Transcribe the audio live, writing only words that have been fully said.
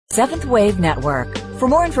Seventh Wave Network. For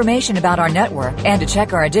more information about our network and to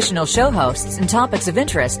check our additional show hosts and topics of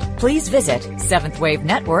interest, please visit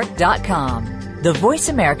seventhwavenetwork.com. The Voice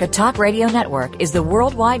America Talk Radio Network is the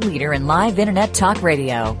worldwide leader in live Internet talk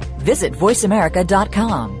radio. Visit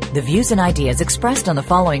voiceamerica.com. The views and ideas expressed on the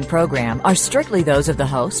following program are strictly those of the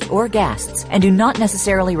host or guests and do not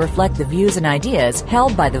necessarily reflect the views and ideas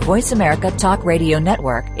held by the Voice America Talk Radio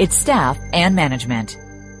Network, its staff, and management.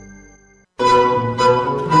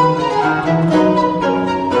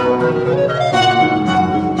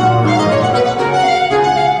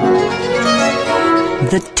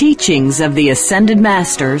 The teachings of the Ascended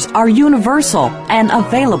Masters are universal and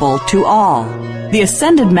available to all. The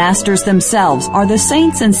Ascended Masters themselves are the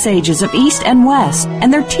saints and sages of East and West,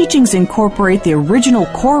 and their teachings incorporate the original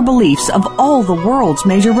core beliefs of all the world's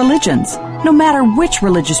major religions. No matter which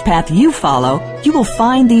religious path you follow, you will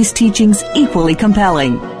find these teachings equally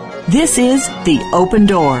compelling. This is The Open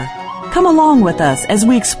Door. Come along with us as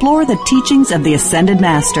we explore the teachings of the Ascended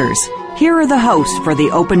Masters. Here are the hosts for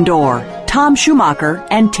The Open Door, Tom Schumacher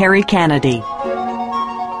and Terry Kennedy.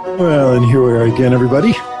 Well, and here we are again,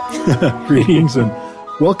 everybody. Greetings and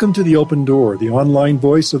welcome to The Open Door, the online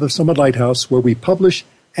voice of the Summit Lighthouse, where we publish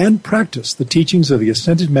and practice the teachings of the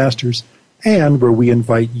Ascended Masters and where we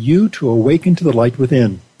invite you to awaken to the light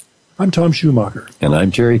within. I'm Tom Schumacher. And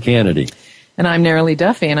I'm Terry Kennedy. And I'm Narrowly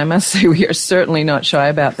Duffy, and I must say we are certainly not shy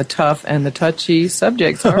about the tough and the touchy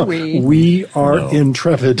subjects, are we? We are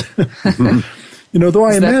intrepid. Though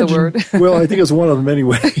I imagine, the word? Well, I think it's one of them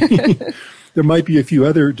anyway. There might be a few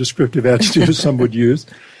other descriptive adjectives some would use.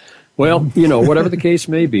 Well, whatever the case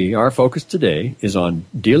may be, our focus today is on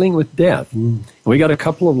dealing with death. We got a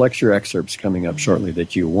couple of lecture excerpts coming up shortly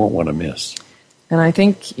that you won't want to miss. And I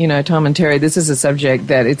think, Tom and Terry, this is a subject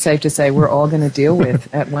that it's safe to say we're all going to deal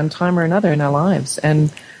with at one time or another in our lives.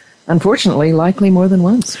 And unfortunately, likely more than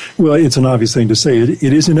once. Well, it's an obvious thing to say. It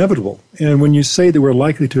is inevitable. And when you say that we're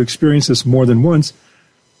likely to experience this more than once,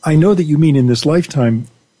 I know that you mean in this lifetime,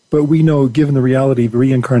 but we know, given the reality of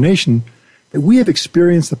reincarnation, that we have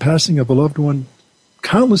experienced the passing of a loved one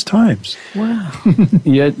countless times. Wow.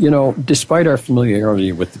 Yet, despite our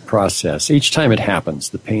familiarity with the process, each time it happens,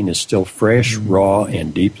 the pain is still fresh, raw,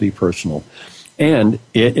 and deeply personal. And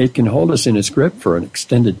it can hold us in its grip for an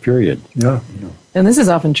extended period. Yeah. And this is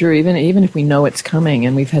often true, even if we know it's coming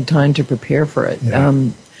and we've had time to prepare for it. Yeah.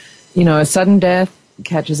 A sudden death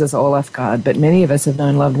catches us all off guard, but many of us have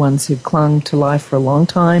known loved ones who've clung to life for a long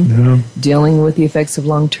time, dealing with the effects of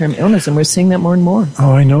long-term illness, and we're seeing that more and more.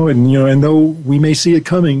 Oh, I know. And, and though we may see it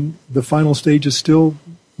coming, the final stage is still,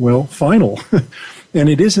 final. And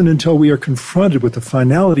it isn't until we are confronted with the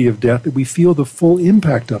finality of death that we feel the full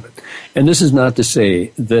impact of it. And this is not to say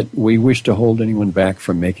that we wish to hold anyone back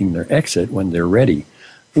from making their exit when they're ready,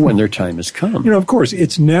 when their time has come. Of course,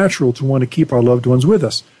 it's natural to want to keep our loved ones with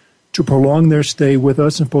us, to prolong their stay with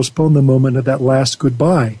us and postpone the moment of that last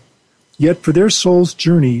goodbye. Yet for their soul's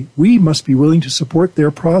journey, we must be willing to support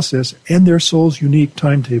their process and their soul's unique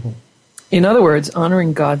timetable. In other words,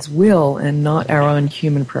 honoring God's will and not our own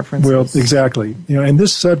human preferences. Well, exactly. And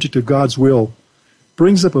this subject of God's will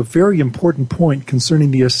brings up a very important point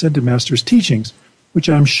concerning the Ascended Master's teachings, which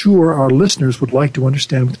I'm sure our listeners would like to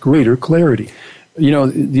understand with greater clarity.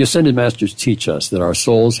 The Ascended Masters teach us that our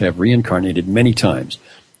souls have reincarnated many times,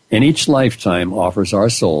 and each lifetime offers our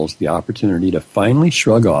souls the opportunity to finally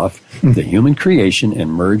shrug off the human creation and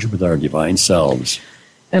merge with our divine selves.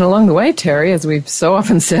 And along the way, Terry, as we've so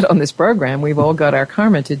often said on this program, we've all got our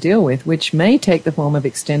karma to deal with, which may take the form of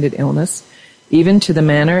extended illness, even to the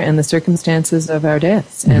manner and the circumstances of our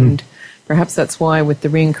deaths. And perhaps that's why with the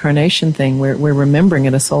reincarnation thing, we're remembering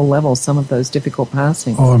at a soul level some of those difficult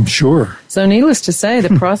passings. Oh, I'm sure. So needless to say,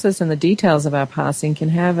 the process and the details of our passing can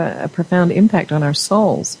have a profound impact on our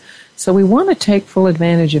souls. So we want to take full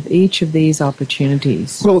advantage of each of these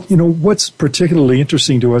opportunities. Well, what's particularly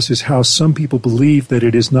interesting to us is how some people believe that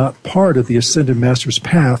it is not part of the Ascended Master's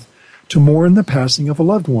path to mourn the passing of a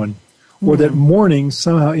loved one, or that mourning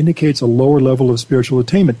somehow indicates a lower level of spiritual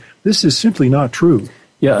attainment. This is simply not true.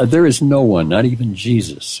 Yeah, there is no one, not even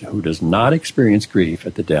Jesus, who does not experience grief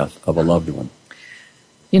at the death of a loved one.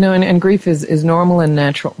 And grief is normal and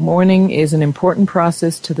natural. Mourning is an important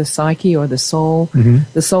process to the psyche or the soul.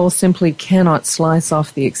 The soul simply cannot slice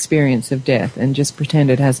off the experience of death and just pretend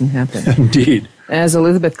it hasn't happened. Indeed. As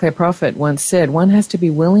Elizabeth Clare Prophet once said, one has to be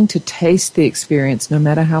willing to taste the experience, no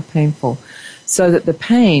matter how painful, so that the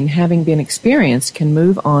pain, having been experienced, can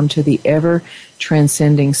move on to the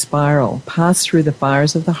ever-transcending spiral, pass through the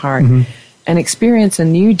fires of the heart, and experience a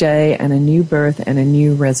new day and a new birth and a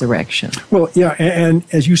new resurrection. Well, yeah, and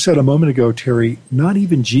as you said a moment ago, Terry, not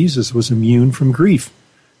even Jesus was immune from grief.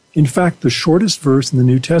 In fact, the shortest verse in the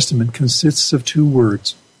New Testament consists of 2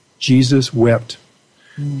 words. Jesus wept.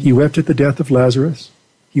 He wept at the death of Lazarus.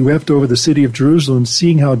 He wept over the city of Jerusalem,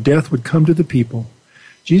 seeing how death would come to the people.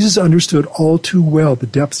 Jesus understood all too well the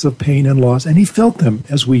depths of pain and loss, and he felt them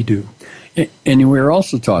as we do. And we're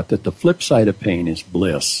also taught that the flip side of pain is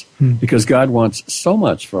bliss. Because God wants so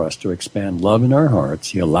much for us to expand love in our hearts,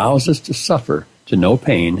 he allows us to suffer, to know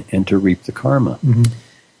pain, and to reap the karma.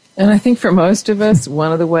 And I think for most of us,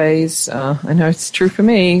 one of the ways, I know it's true for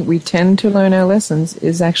me, we tend to learn our lessons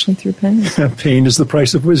is actually through pain. Pain is the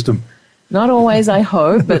price of wisdom. Not always, I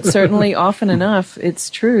hope, but certainly often enough, it's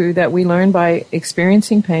true that we learn by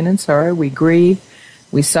experiencing pain and sorrow. We grieve,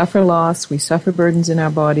 we suffer loss, we suffer burdens in our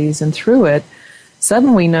bodies, and through it,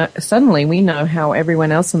 suddenly we know how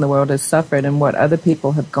everyone else in the world has suffered and what other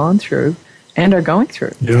people have gone through and are going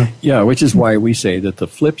through. Yeah, which is why we say that the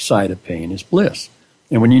flip side of pain is bliss.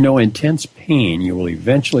 And when you know intense pain, you will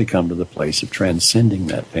eventually come to the place of transcending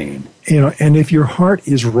that pain. And if your heart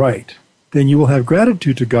is right, then you will have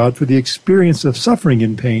gratitude to God for the experience of suffering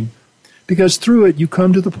in pain, because through it you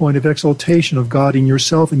come to the point of exaltation of God in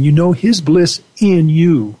yourself, and you know his bliss in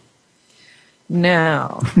you.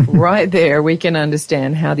 Now, right there, we can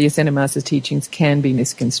understand how the Ascended Master's teachings can be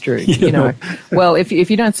misconstrued. Well, if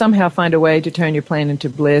you don't somehow find a way to turn your pain into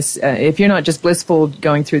bliss, if you're not just blissful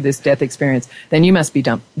going through this death experience, then you must be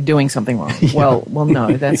doing something wrong. Well,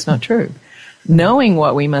 no, that's not true. Knowing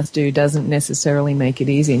what we must do doesn't necessarily make it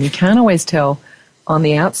easy, and you can't always tell on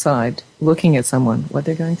the outside, looking at someone, what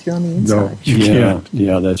they're going through on the inside. No, you can't.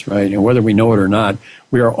 Yeah, that's right. And whether we know it or not,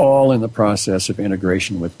 we are all in the process of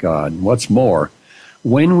integration with God. And what's more,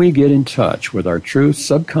 when we get in touch with our true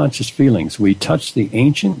subconscious feelings, we touch the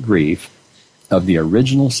ancient grief of the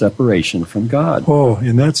original separation from God. Oh,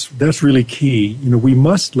 and that's really key. We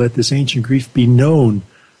must let this ancient grief be known.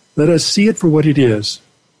 Let us see it for what it is.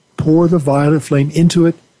 Pour the violet flame into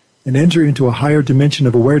it and enter into a higher dimension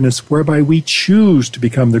of awareness whereby we choose to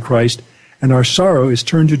become the Christ, and our sorrow is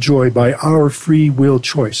turned to joy by our free will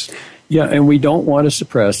choice. Yeah, and we don't want to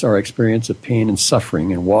suppress our experience of pain and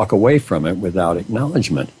suffering and walk away from it without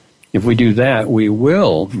acknowledgement. If we do that, we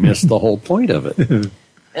will miss the whole point of it.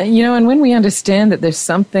 And when we understand that there's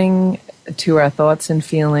something to our thoughts and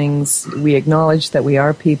feelings, we acknowledge that we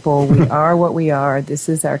are people, we are what we are, this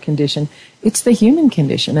is our condition. It's the human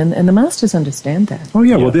condition, and the Masters understand that. Oh,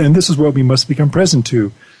 yeah, well, and this is what we must become present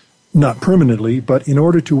to, not permanently, but in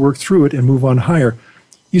order to work through it and move on higher.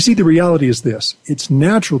 You see, the reality is this. It's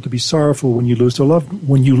natural to be sorrowful when you lose a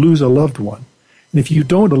loved one. And if you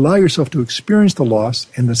don't allow yourself to experience the loss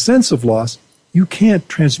and the sense of loss, you can't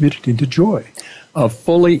transmute it into joy. A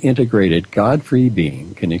fully integrated, God-free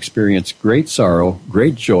being can experience great sorrow,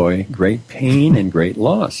 great joy, great pain, and great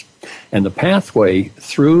loss. And the pathway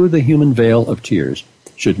through the human veil of tears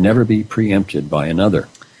should never be preempted by another.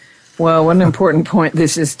 Well, what an important point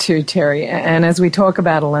this is too, Terry. And as we talk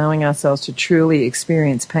about allowing ourselves to truly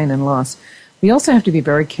experience pain and loss, we also have to be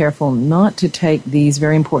very careful not to take these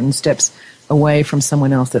very important steps away from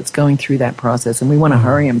someone else that's going through that process, and we want to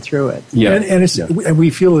hurry them through it. Yeah, and we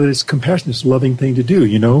feel that it's compassionate, it's a loving thing to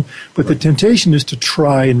do, But the temptation is to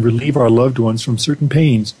try and relieve our loved ones from certain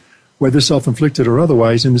pains, whether self-inflicted or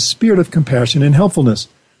otherwise, in the spirit of compassion and helpfulness.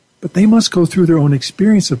 But they must go through their own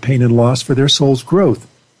experience of pain and loss for their soul's growth.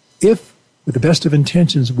 If, with the best of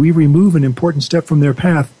intentions, we remove an important step from their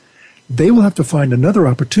path, they will have to find another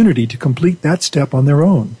opportunity to complete that step on their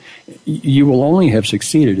own. You will only have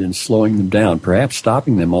succeeded in slowing them down, perhaps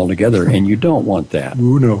stopping them altogether, and you don't want that.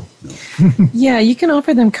 Ooh, no. Yeah, you can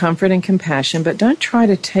offer them comfort and compassion, but don't try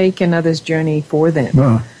to take another's journey for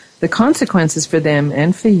them. The consequences for them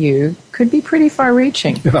and for you could be pretty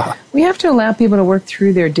far-reaching. Yeah. We have to allow people to work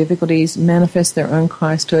through their difficulties, manifest their own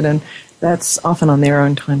Christhood, and that's often on their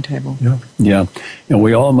own timetable. Yeah, and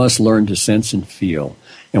we all must learn to sense and feel.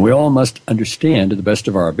 And we all must understand, to the best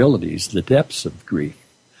of our abilities, the depths of grief.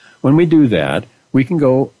 When we do that, we can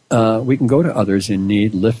go to others in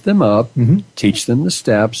need, lift them up, teach them the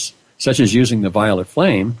steps, such as using the violet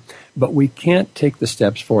flame, but we can't take the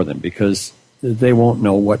steps for them because they won't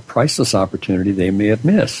know what priceless opportunity they may have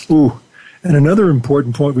missed. Ooh, and another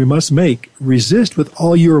important point we must make, resist with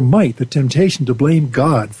all your might the temptation to blame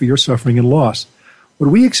God for your suffering and loss. What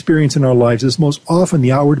we experience in our lives is most often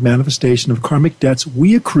the outward manifestation of karmic debts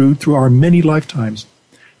we accrued through our many lifetimes.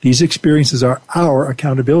 These experiences are our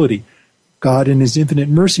accountability. God, in His infinite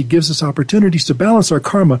mercy, gives us opportunities to balance our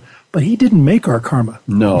karma, but He didn't make our karma.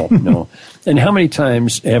 No. And how many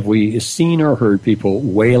times have we seen or heard people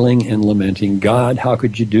wailing and lamenting, God, how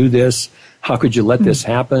could you do this? How could you let this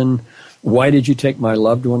happen? Why did you take my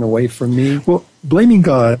loved one away from me? Well, blaming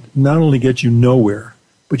God not only gets you nowhere,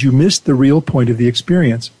 but you missed the real point of the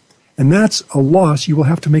experience. And that's a loss you will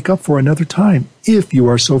have to make up for another time, if you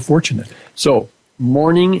are so fortunate. So,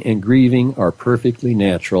 mourning and grieving are perfectly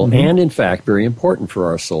natural and, in fact, very important for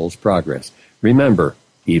our soul's progress. Remember,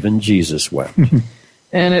 even Jesus wept.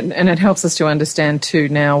 And it helps us to understand, too,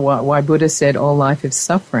 now why Buddha said all life is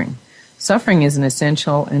suffering. Suffering is an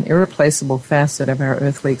essential and irreplaceable facet of our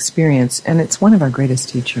earthly experience, and it's one of our greatest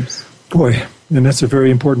teachers. Boy, and that's a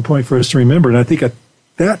very important point for us to remember. And I think at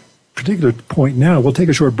that particular point now, we'll take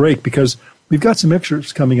a short break because we've got some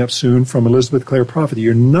excerpts coming up soon from Elizabeth Clare Prophet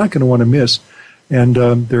you're not going to want to miss. And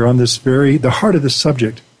they're on the heart of this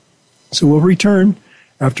subject. So we'll return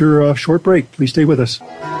after a short break. Please stay with us.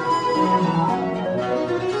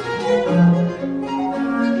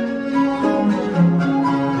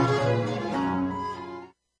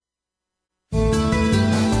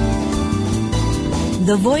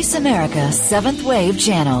 The Voice America 7th Wave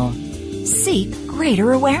Channel. Seek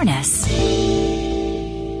greater awareness.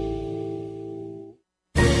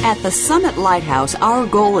 At the Summit Lighthouse, our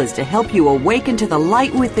goal is to help you awaken to the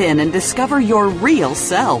light within and discover your real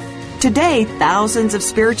self. Today, thousands of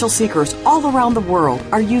spiritual seekers all around the world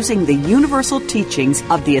are using the universal teachings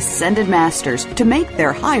of the Ascended Masters to make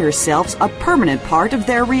their higher selves a permanent part of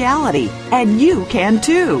their reality. And you can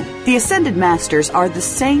too. The Ascended Masters are the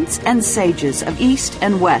saints and sages of East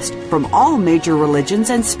and West from all major religions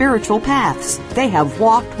and spiritual paths. They have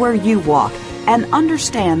walked where you walk and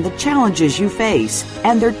understand the challenges you face,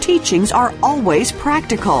 and their teachings are always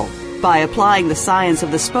practical. By applying the science of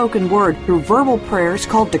the spoken word through verbal prayers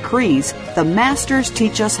called decrees, the Masters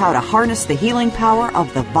teach us how to harness the healing power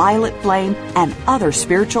of the violet flame and other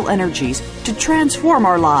spiritual energies to transform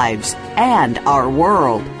our lives and our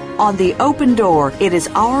world. On The Open Door, it is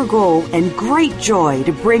our goal and great joy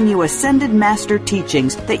to bring you Ascended Master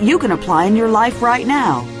teachings that you can apply in your life right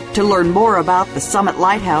now. To learn more about the Summit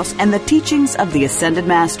Lighthouse and the teachings of the Ascended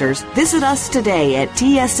Masters, visit us today at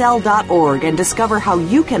tsl.org and discover how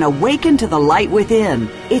you can awaken to the light within.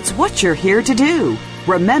 It's what you're here to do.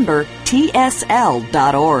 Remember,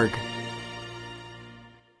 tsl.org.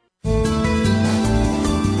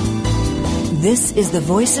 This is the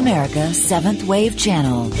Voice America 7th Wave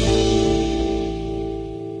Channel.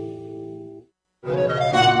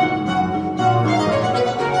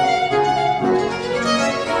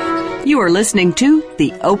 You are listening to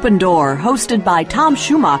The Open Door, hosted by Tom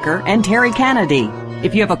Schumacher and Terry Kennedy.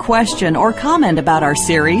 If you have a question or comment about our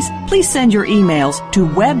series, please send your emails to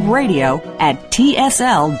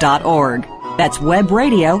webradio@tsl.org. That's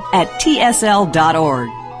webradio@tsl.org.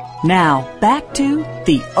 Now, back to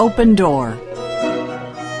The Open Door.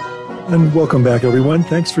 And welcome back, everyone.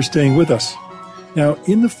 Thanks for staying with us. Now,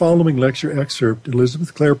 in the following lecture excerpt,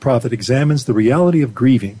 Elizabeth Clare Prophet examines the reality of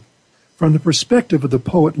grieving from the perspective of the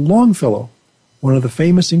poet Longfellow, one of the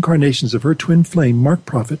famous incarnations of her twin flame, Mark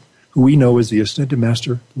Prophet, who we know as the Ascended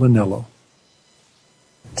Master Lanello.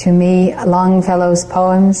 To me, Longfellow's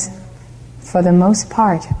poems, for the most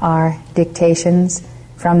part, are dictations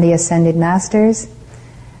from the Ascended Masters,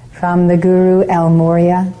 from the Guru El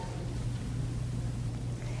Morya.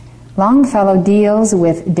 Longfellow deals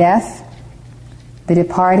with death, the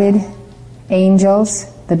departed, angels,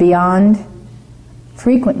 the beyond,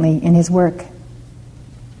 frequently in his work.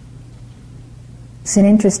 It's an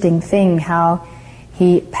interesting thing how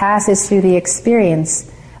he passes through the experience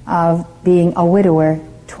of being a widower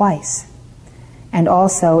twice. And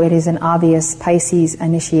also it is an obvious Pisces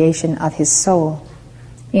initiation of his soul.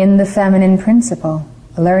 In the feminine principle,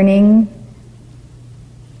 learning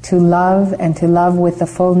to love and to love with the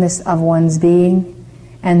fullness of one's being,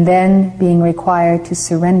 and then being required to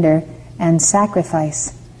surrender and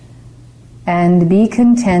sacrifice, and be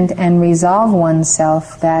content and resolve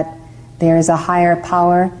oneself that there is a higher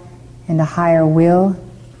power and a higher will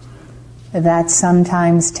that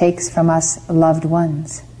sometimes takes from us loved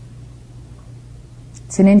ones.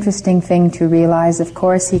 It's an interesting thing to realize. Of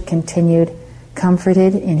course, he continued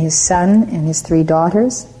comforted in his son and his 3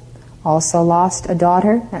 daughters. Also lost a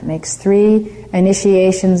daughter. That makes 3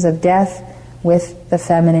 initiations of death with the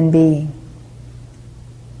feminine being.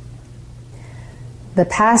 The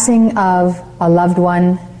passing of a loved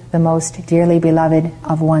one, the most dearly beloved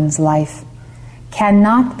of one's life,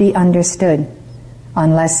 cannot be understood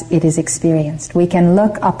unless it is experienced. We can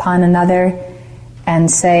look upon another and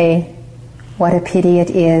say, what a pity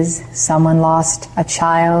it is, someone lost a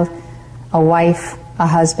child, a wife, a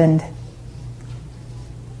husband.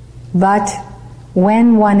 But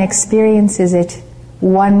when one experiences it,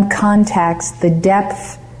 one contacts the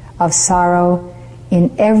depth of sorrow in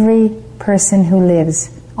every person who lives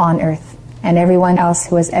on earth and everyone else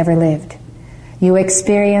who has ever lived. You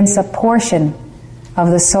experience a portion of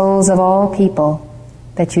the souls of all people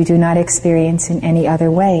that you do not experience in any other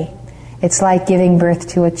way. It's like giving birth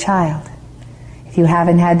to a child. If you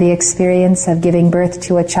haven't had the experience of giving birth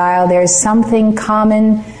to a child, there's something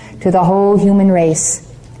common to the whole human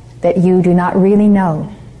race that you do not really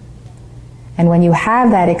know. And when you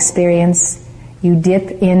have that experience, you dip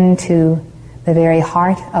into the very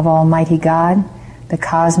heart of Almighty God, the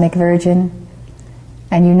Cosmic Virgin,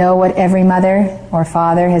 and you know what every mother or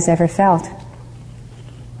father has ever felt.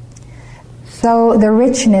 So the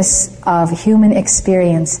richness of human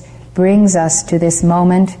experience brings us to this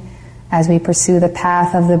moment as we pursue the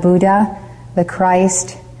path of the Buddha, the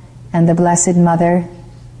Christ, and the Blessed Mother,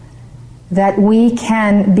 that we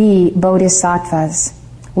can be bodhisattvas.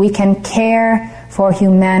 We can care for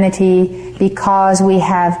humanity because we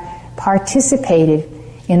have participated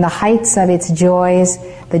in the heights of its joys,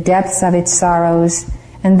 the depths of its sorrows,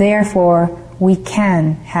 and therefore we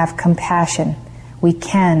can have compassion. We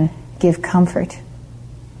can give comfort.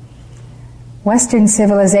 Western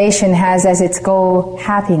civilization has as its goal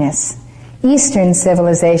happiness. Eastern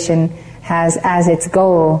civilization has as its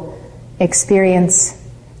goal experience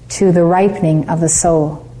to the ripening of the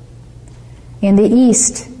soul. In the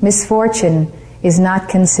East, misfortune is not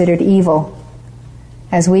considered evil,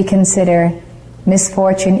 as we consider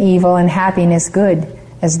misfortune evil and happiness good,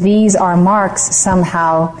 as these are marks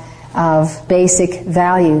somehow of basic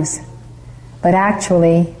values. But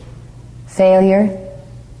actually, failure,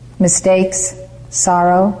 mistakes,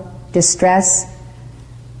 sorrow, distress,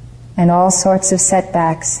 and all sorts of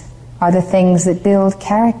setbacks are the things that build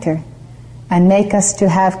character and make us to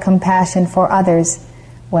have compassion for others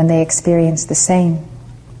when they experience the same.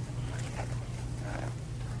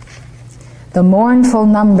 The mournful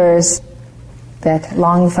numbers that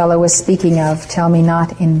Longfellow was speaking of tell me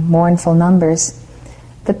not in mournful numbers.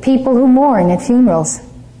 The people who mourn at funerals.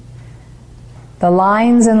 The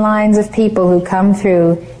lines and lines of people who come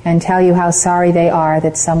through and tell you how sorry they are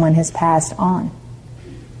that someone has passed on.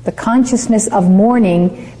 The consciousness of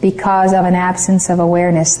mourning because of an absence of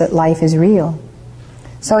awareness that life is real.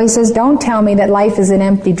 So he says, don't tell me that life is an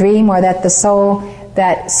empty dream or that the soul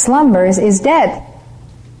that slumbers is dead.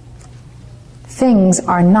 Things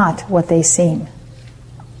are not what they seem.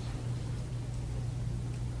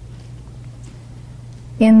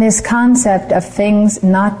 In this concept of things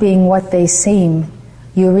not being what they seem,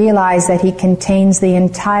 you realize that he contains the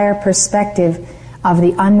entire perspective of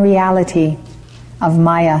the unreality of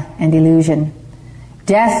Maya and illusion.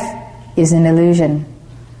 Death is an illusion.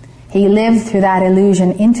 He lived through that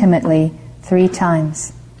illusion intimately 3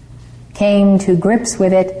 times, came to grips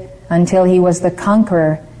with it until he was the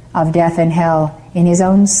conqueror of death and hell in his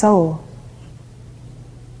own soul.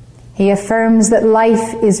 He affirms that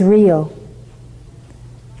life is real.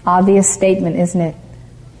 Obvious statement, isn't it?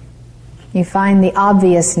 You find the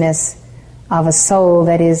obviousness of a soul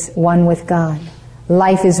that is one with God.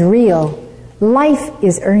 Life is real. Life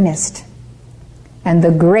is earnest. And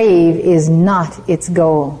the grave is not its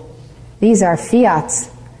goal. These are fiats.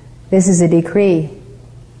 This is a decree.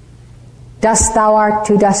 Dust thou art,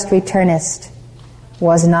 to dust returnest,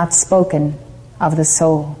 was not spoken of the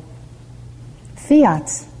soul.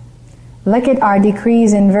 Fiats. Look at our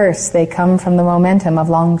decrees in verse. They come from the momentum of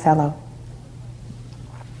Longfellow.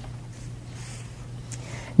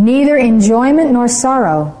 Neither enjoyment nor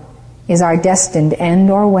sorrow is our destined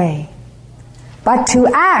end or way, but to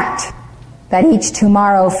act that each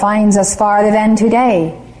tomorrow finds us farther than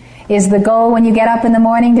today is the goal. When you get up in the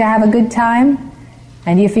morning to have a good time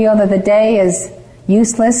and you feel that the day is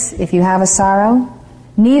useless if you have a sorrow,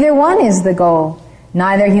 neither one is the goal.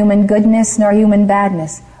 Neither human goodness nor human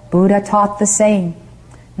badness. Buddha taught the same,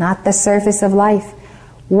 not the surface of life.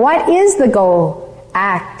 What is the goal?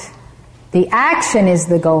 Act. The action is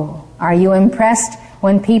the goal. Are you impressed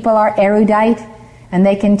when people are erudite and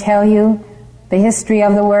they can tell you the history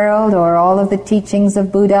of the world or all of the teachings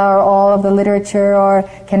of Buddha or all of the literature or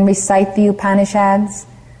can recite the Upanishads?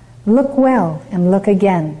 Look well and look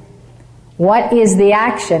again. What is the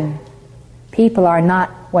action? People are not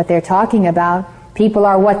what they're talking about. People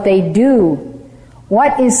are what they do.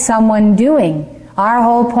 What is someone doing? Our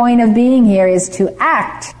whole point of being here is to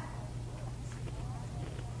act.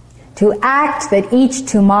 To act that each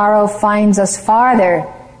tomorrow finds us farther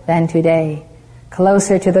than today,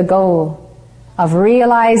 closer to the goal of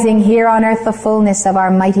realizing here on earth the fullness of our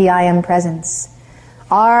mighty I Am presence.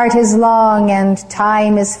 Art is long and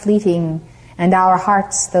time is fleeting, and our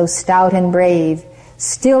hearts, though stout and brave,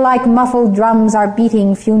 still like muffled drums are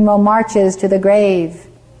beating funeral marches to the grave.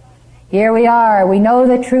 Here we are, we know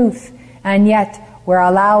the truth, and yet we're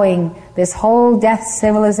allowing this whole death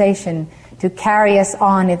civilization to carry us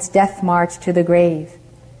on its death march to the grave.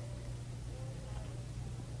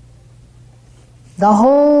 The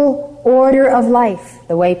whole order of life,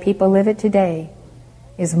 the way people live it today,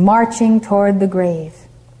 is marching toward the grave.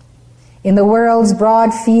 In the world's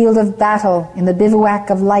broad field of battle, in the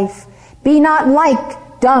bivouac of life, be not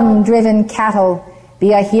like dumb-driven cattle,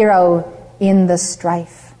 be a hero in the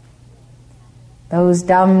strife. Those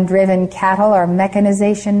dumb-driven cattle are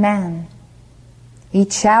mechanization man. He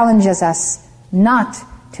challenges us not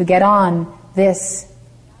to get on this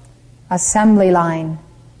assembly line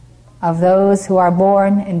of those who are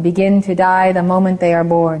born and begin to die the moment they are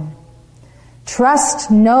born. Trust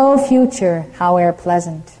no future, howe'er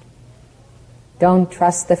pleasant. Don't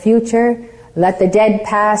trust the future. Let the dead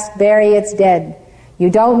past bury its dead. You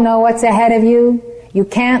don't know what's ahead of you. You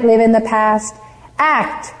can't live in the past.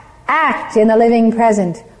 Act in the living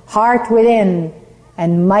present, heart within,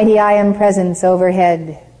 and mighty I am presence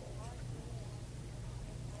overhead.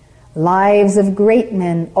 Lives of great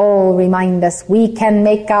men all remind us we can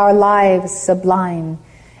make our lives sublime,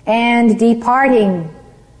 and departing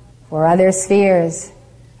for other spheres,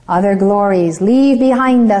 other glories, leave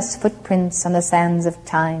behind us footprints on the sands of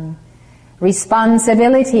time.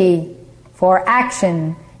 Responsibility for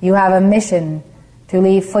action. You have a mission to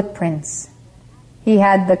leave footprints. He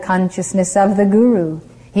had the consciousness of the Guru.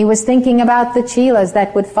 He was thinking about the chelas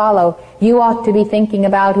that would follow. You ought to be thinking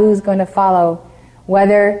about who's going to follow,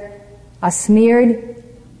 whether a smeared,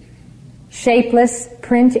 shapeless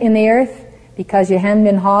print in the earth because you hemmed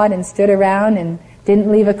and hawed and stood around and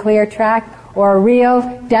didn't leave a clear track, or a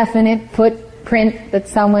real, definite footprint that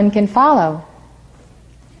someone can follow.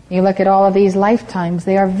 You look at all of these lifetimes,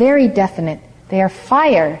 they are very definite. They are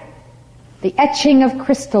fire. The etching of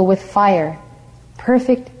crystal with fire.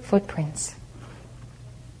 Perfect footprints.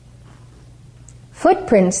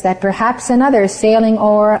 Footprints that perhaps another sailing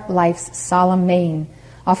o'er life's solemn main,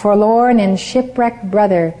 a forlorn and shipwrecked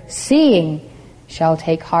brother, seeing, shall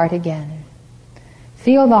take heart again.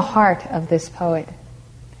 Feel the heart of this poet.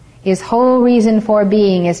 His whole reason for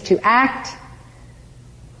being is to act,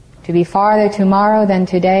 to be farther tomorrow than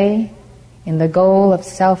today, in the goal of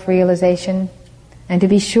self-realization, and to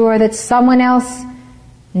be sure that someone else,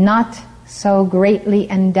 not so greatly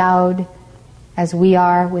endowed as we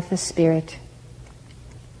are with the Spirit,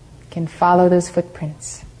 can follow those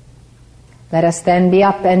footprints. Let us then be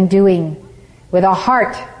up and doing with a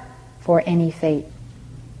heart for any fate.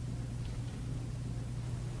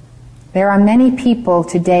 There are many people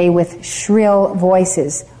today with shrill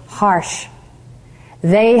voices, harsh.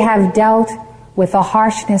 They have dealt with the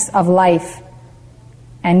harshness of life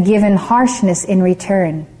and given harshness in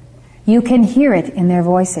return. You can hear it in their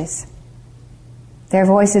voices. Their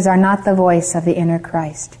voices are not the voice of the inner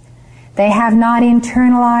Christ. They have not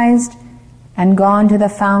internalized and gone to the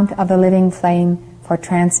fount of the living flame for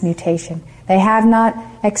transmutation. They have not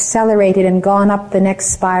accelerated and gone up the next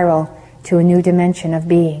spiral to a new dimension of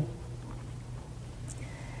being.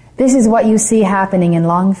 This is what you see happening in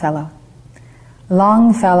Longfellow.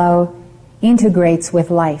 Longfellow integrates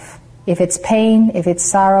with life. If it's pain, if it's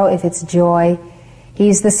sorrow, if it's joy,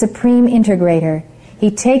 he's the supreme integrator.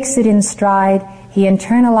 He takes it in stride, he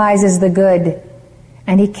internalizes the good,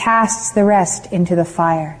 and he casts the rest into the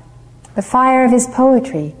fire. The fire of his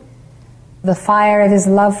poetry, the fire of his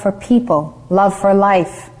love for people, love for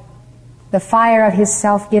life, the fire of his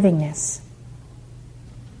self-givingness.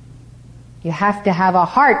 You have to have a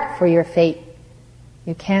heart for your fate.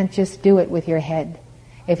 You can't just do it with your head.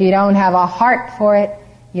 If you don't have a heart for it,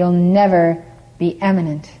 you'll never be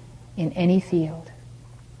eminent in any field.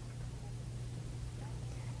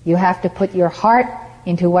 You have to put your heart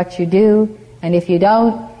into what you do, and if you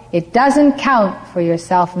don't, it doesn't count for your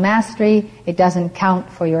self-mastery, it doesn't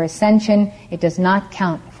count for your ascension, it does not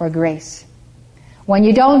count for grace. When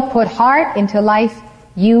you don't put heart into life,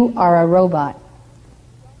 you are a robot.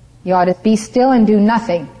 You ought to be still and do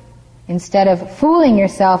nothing, instead of fooling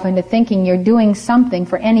yourself into thinking you're doing something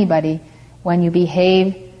for anybody when you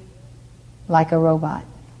behave like a robot.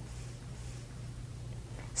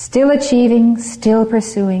 Still achieving, still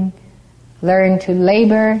pursuing, learn to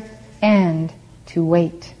labor and to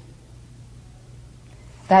wait.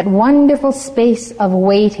 That wonderful space of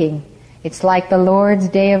waiting, it's like the Lord's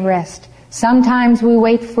day of rest. Sometimes we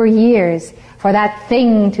wait for years for that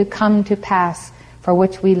thing to come to pass for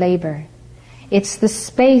which we labor. It's the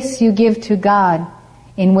space you give to God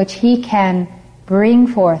in which He can bring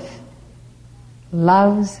forth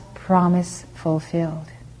love's promise fulfilled.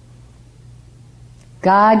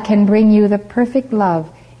 God can bring you the perfect love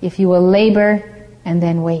if you will labor and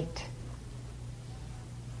then wait.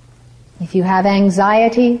 If you have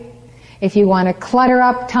anxiety, if you want to clutter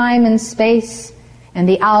up time and space and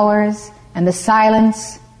the hours and the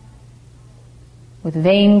silence, with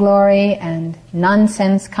vainglory and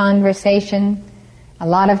nonsense conversation, a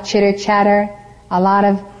lot of chitter-chatter, a lot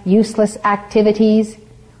of useless activities.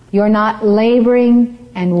 You're not laboring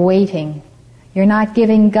and waiting. You're not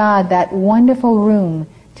giving God that wonderful room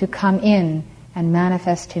to come in and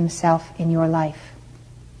manifest Himself in your life.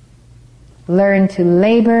 Learn to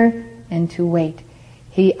labor and to wait.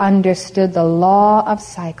 He understood the law of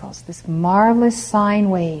cycles, this marvelous sine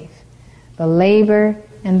wave, the labor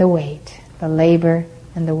and the wait, the labor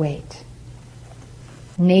and the wait.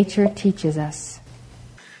 Nature teaches us.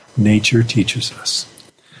 Nature teaches us.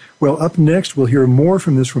 Well, up next, we'll hear more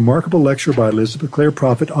from this remarkable lecture by Elizabeth Clare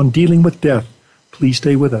Prophet on dealing with death. Please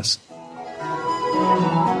stay with us.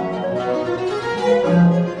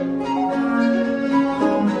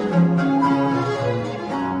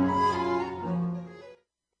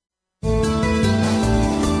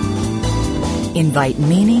 Invite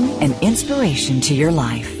meaning and inspiration to your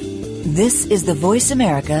life. This is the Voice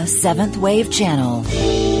America Seventh Wave Channel.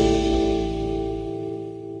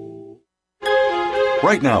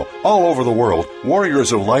 Right now, all over the world,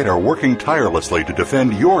 warriors of light are working tirelessly to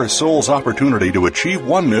defend your soul's opportunity to achieve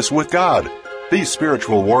oneness with God. These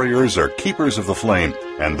spiritual warriors are keepers of the flame,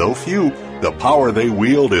 and though few, the power they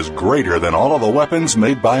wield is greater than all of the weapons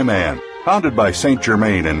made by man. Founded by Saint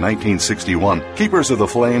Germain in 1961, Keepers of the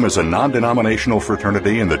Flame is a non-denominational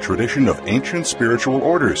fraternity in the tradition of ancient spiritual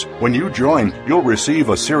orders. When you join, you'll receive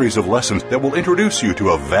a series of lessons that will introduce you to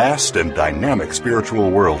a vast and dynamic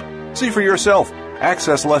spiritual world. See for yourself.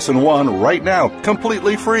 Access Lesson 1 right now,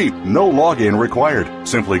 completely free, no login required.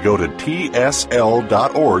 Simply go to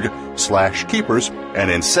tsl.org/keepers,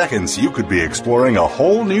 and in seconds you could be exploring a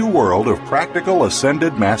whole new world of practical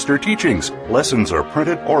Ascended Master teachings. Lessons are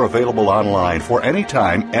printed or available online for any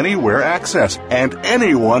time, anywhere access, and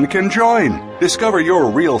anyone can join. Discover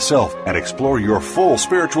your real self and explore your full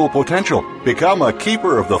spiritual potential. Become a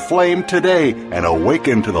keeper of the flame today and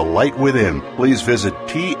awaken to the light within. Please visit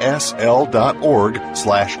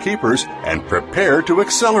tsl.org/keepers and prepare to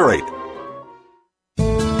accelerate.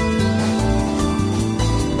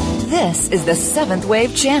 This is the Seventh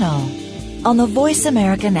Wave Channel on the Voice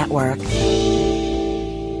America Network.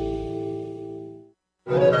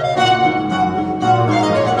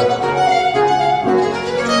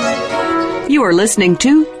 You are listening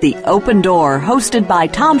to The Open Door, hosted by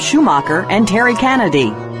Tom Schumacher and Terry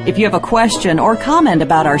Kennedy. If you have a question or comment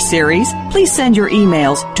about our series, please send your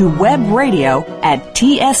emails to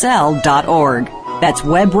webradio@tsl.org. That's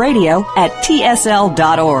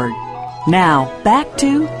webradio@tsl.org. Now, back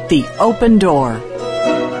to The Open Door.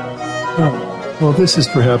 Well, this is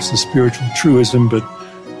perhaps a spiritual truism, but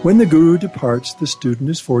when the guru departs, the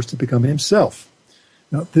student is forced to become himself.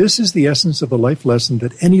 Now, this is the essence of a life lesson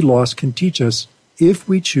that any loss can teach us if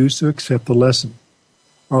we choose to accept the lesson.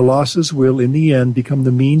 Our losses will, in the end, become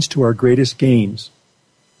the means to our greatest gains.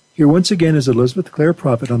 Here once again is Elizabeth Clare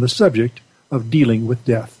Prophet on the subject of dealing with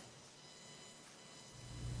death.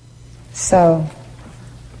 So,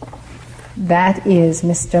 that is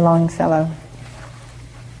Mr. Longfellow.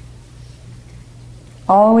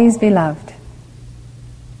 Always beloved,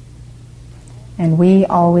 and we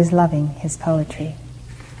always loving his poetry.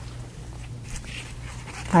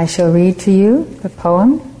 I shall read to you the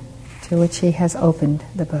poem to which he has opened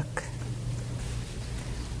the book.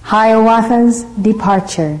 Hiawatha's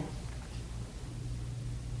Departure.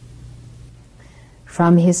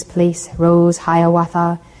 From his place rose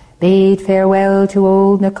Hiawatha, bade farewell to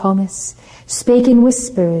old Nokomis, spake in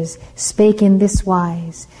whispers, spake in this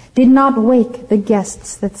wise, did not wake the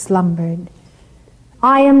guests that slumbered.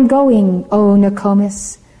 I am going, O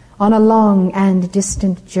Nokomis, on a long and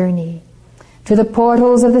distant journey, to the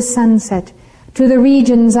portals of the sunset, to the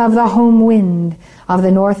regions of the home wind, of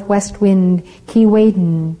the northwest wind,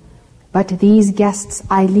 Keewaydin. But these guests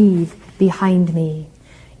I leave behind me.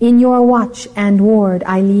 In your watch and ward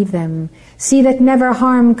I leave them. See that never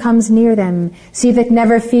harm comes near them. See that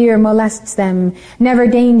never fear molests them. Never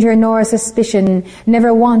danger nor suspicion.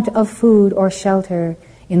 Never want of food or shelter.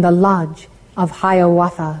 In the lodge of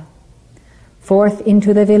Hiawatha. Forth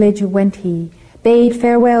into the village went he, bade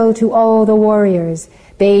farewell to all the warriors,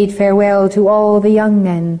 bade farewell to all the young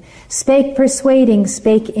men, spake persuading,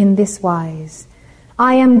 spake in this wise,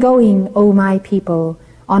 I am going, O my people,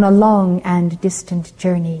 on a long and distant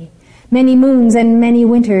journey. Many moons and many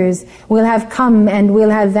winters will have come and will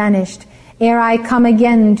have vanished, ere I come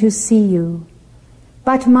again to see you.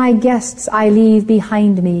 But my guests I leave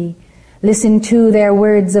behind me. Listen to their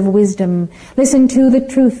words of wisdom. Listen to the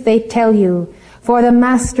truth they tell you. For the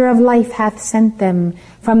Master of Life hath sent them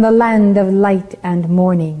from the land of light and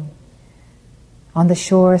morning. On the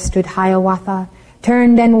shore stood Hiawatha,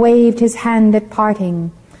 turned and waved his hand at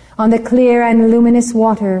parting, on the clear and luminous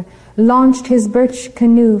water, launched his birch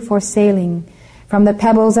canoe for sailing, from the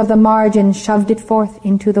pebbles of the margin shoved it forth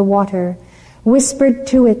into the water, whispered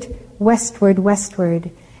to it, westward,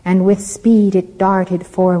 westward, and with speed it darted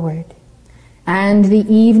forward. And the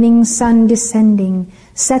evening sun descending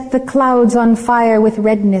set the clouds on fire with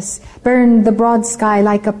redness, burned the broad sky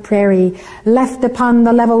like a prairie, left upon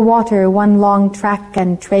the level water one long track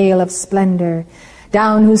and trail of splendor,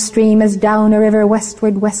 down whose stream as down a river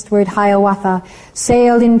westward, westward Hiawatha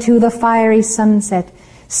sailed into the fiery sunset,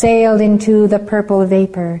 sailed into the purple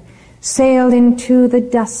vapor, sailed into the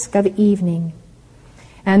dusk of evening.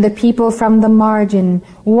 And the people from the margin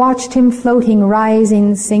watched him floating,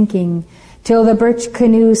 rising, sinking, till the birch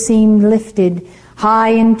canoe seemed lifted high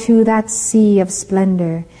into that sea of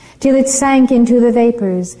splendor, till it sank into the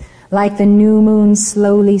vapors like the new moon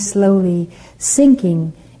slowly, slowly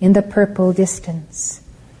sinking in the purple distance.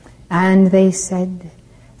 And they said,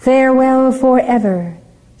 "Farewell forever,"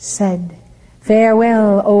 said,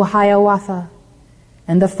 "Farewell, O Hiawatha."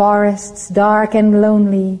 And the forests, dark and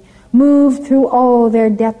lonely, moved through all their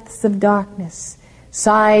depths of darkness,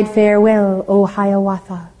 sighed, "Farewell, O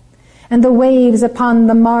Hiawatha." And the waves upon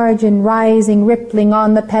the margin, rising, rippling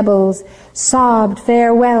on the pebbles, sobbed,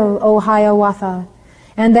 "Farewell, O Hiawatha."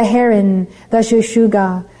 And the heron, the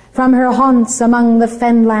shushuga, from her haunts among the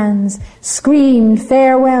fenlands, screamed,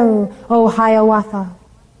 "Farewell, O Hiawatha."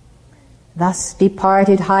 Thus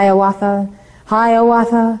departed Hiawatha,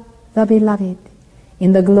 Hiawatha the beloved,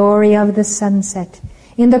 in the glory of the sunset,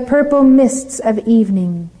 in the purple mists of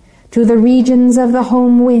evening, to the regions of the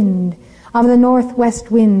home wind, of the northwest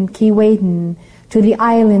wind, Keewaydin, to the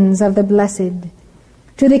islands of the blessed,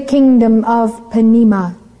 to the kingdom of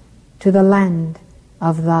Panema, to the land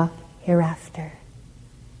of the hereafter.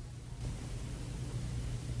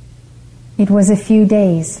 It was a few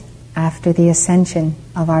days after the ascension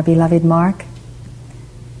of our beloved Mark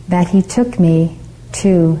that he took me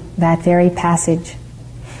to that very passage.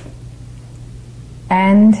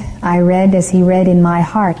 And I read as he read in my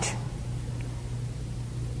heart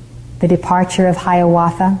the departure of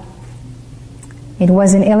Hiawatha. It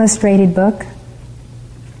was an illustrated book,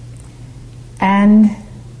 and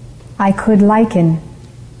I could liken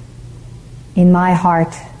in my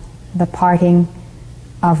heart the parting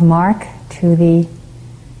of Mark to the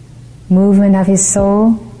movement of his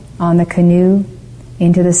soul on the canoe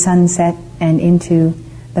into the sunset and into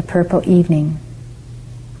the purple evening.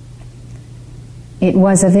 It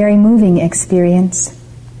was a very moving experience,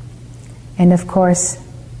 and of course,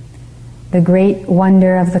 the great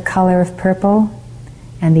wonder of the color of purple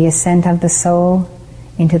and the ascent of the soul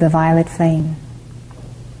into the violet flame.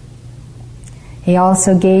 He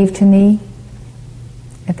also gave to me,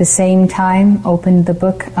 at the same time, opened the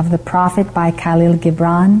book of the Prophet by Khalil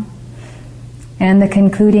Gibran, and the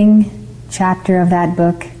concluding chapter of that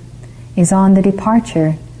book is on the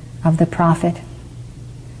departure of the Prophet.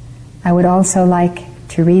 I would also like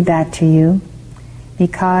to read that to you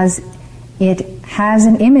because it has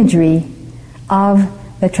an imagery of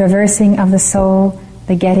the traversing of the soul,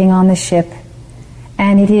 the getting on the ship,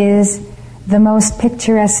 and it is the most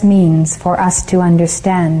picturesque means for us to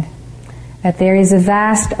understand that there is a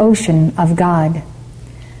vast ocean of God,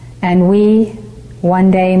 and we one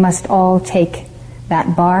day must all take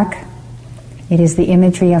that bark, it is the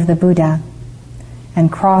imagery of the Buddha,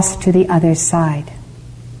 and cross to the other side.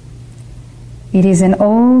 It is an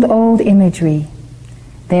old, old imagery.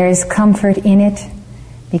 There is comfort in it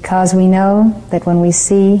because we know that when we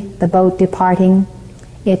see the boat departing,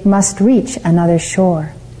 it must reach another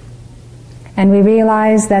shore. And we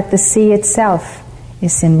realize that the sea itself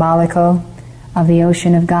is symbolical of the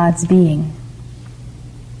ocean of God's being.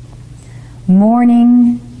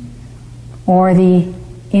 Mourning, or the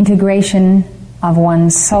integration of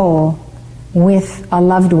one's soul with a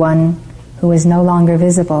loved one who is no longer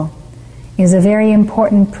visible, is a very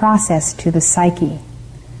important process to the psyche.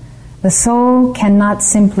 The soul cannot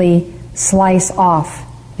simply slice off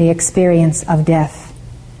the experience of death.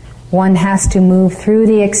 One has to move through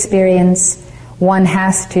the experience. One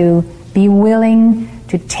has to be willing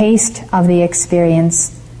to taste of the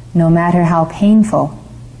experience, no matter how painful,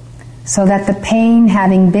 so that the pain,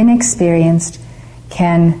 having been experienced,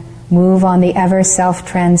 can move on the ever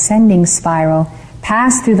self-transcending spiral,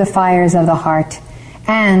 pass through the fires of the heart,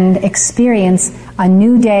 and experience a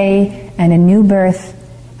new day and a new birth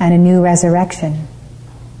and a new resurrection.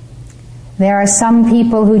 There are some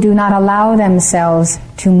people who do not allow themselves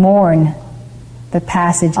to mourn the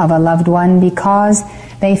passage of a loved one because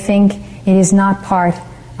they think it is not part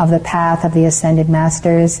of the path of the Ascended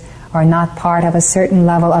Masters or not part of a certain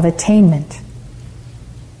level of attainment.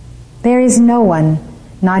 There is no one,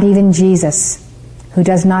 not even Jesus, who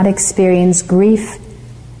does not experience grief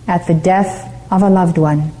at the death of a loved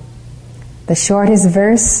one. The shortest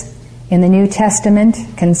verse in the New Testament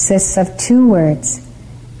consists of 2 words: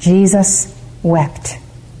 Jesus wept.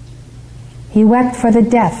 He wept for the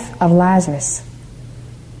death of Lazarus.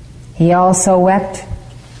 He also wept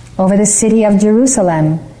over the city of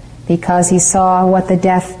Jerusalem because he saw what the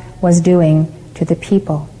death was doing to the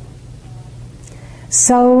people.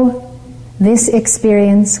 So, this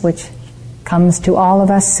experience, which comes to all of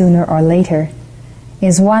us sooner or later,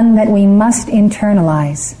 is one that we must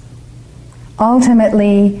internalize.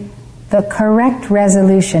 Ultimately, the correct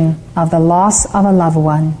resolution of the loss of a loved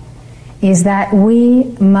one is that we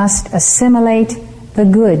must assimilate the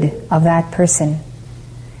good of that person,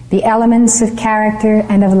 the elements of character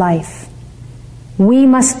and of life. We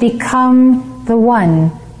must become the one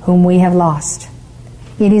whom we have lost.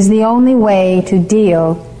 It is the only way to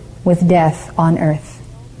deal with death on earth.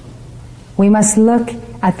 We must look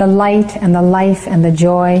at the light and the life and the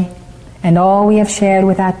joy and all we have shared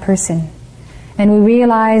with that person. And we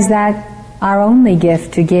realize that our only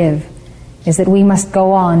gift to give is that we must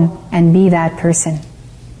go on and be that person.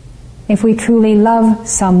 If we truly love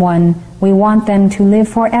someone, we want them to live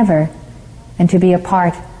forever and to be a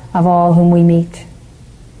part of all whom we meet.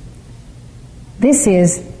 This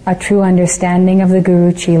is a true understanding of the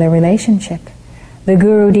Guru-Chela relationship. The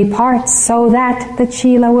Guru departs so that the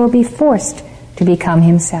Chela will be forced to become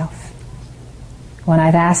himself. When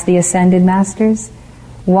I've asked the Ascended Masters,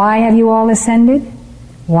 why have you all ascended?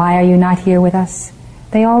 Why are you not here with us?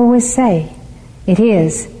 They always say, it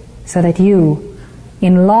is so that you,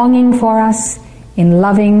 in longing for us, in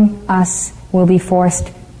loving us, will be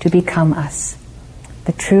forced to become us.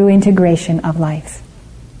 The true integration of life.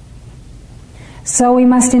 So we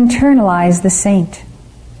must internalize the saint.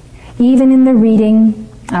 Even in the reading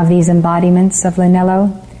of these embodiments of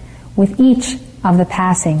Lanello, with each of the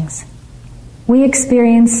passings, we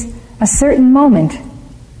experience a certain moment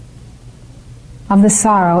of the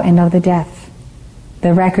sorrow and of the death.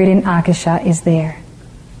 The record in Akasha is there.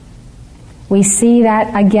 We see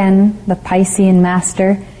that again the Piscean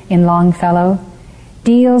master in Longfellow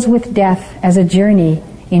deals with death as a journey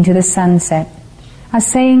into the sunset, a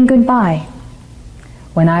saying goodbye.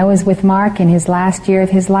 When I was with Mark in his last year of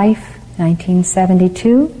his life,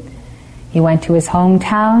 1972, he went to his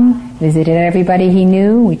hometown, visited everybody he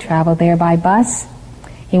knew. We traveled there by bus.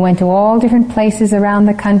 He went to all different places around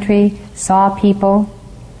the country, saw people,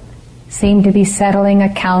 seemed to be settling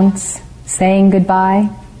accounts, saying goodbye.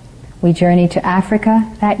 We journeyed to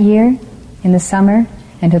Africa that year in the summer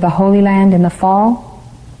and to the Holy Land in the fall.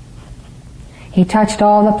 He touched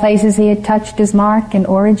all the places he had touched as Mark in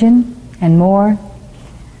origin and more.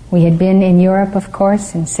 We had been in Europe, of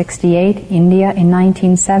course, in 68, India in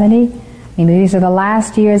 1970. These are the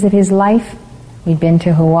last years of his life. We'd been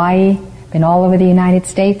to Hawaii, been all over the United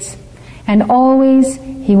States. And always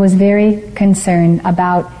he was very concerned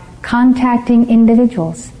about contacting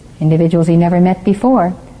individuals he never met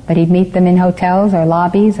before, but he'd meet them in hotels or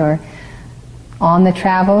lobbies or on the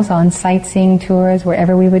travels, on sightseeing tours,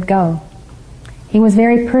 wherever we would go. He was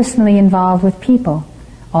very personally involved with people,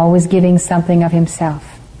 always giving something of himself.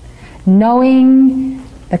 Knowing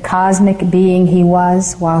the cosmic being he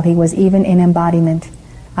was while he was even in embodiment,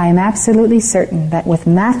 I am absolutely certain that with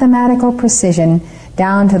mathematical precision,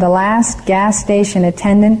 down to the last gas station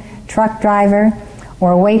attendant, truck driver,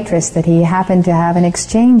 or waitress that he happened to have an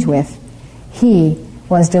exchange with, he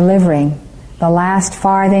was delivering the last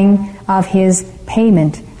farthing of his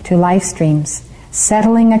payment to life streams,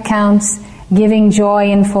 settling accounts, giving joy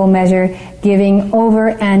in full measure, giving over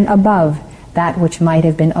and above that which might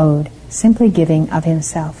have been owed, simply giving of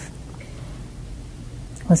himself.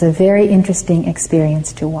 It was a very interesting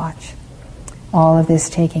experience to watch all of this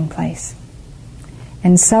taking place.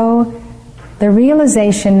 And so the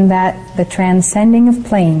realization that the transcending of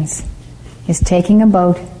planes is taking a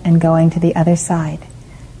boat and going to the other side,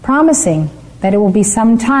 promising that it will be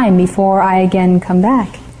some time before I again come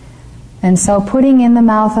back. And so putting in the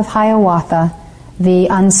mouth of Hiawatha the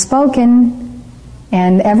unspoken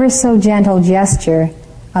and ever so gentle gesture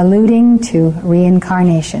alluding to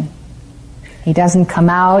reincarnation. He doesn't come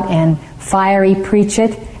out and fiery preach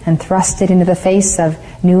it and thrust it into the face of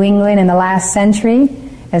New England in the last century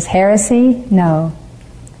as heresy. No.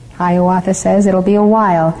 Hiawatha says it'll be a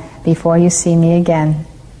while before you see me again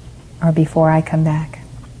or before I come back.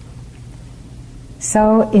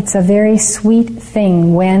 So it's a very sweet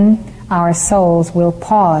thing when our souls will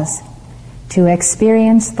pause to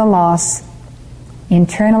experience the loss,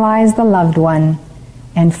 internalize the loved one,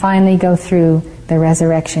 and finally go through the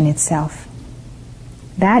resurrection itself.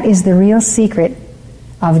 That is the real secret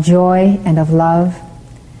of joy and of love.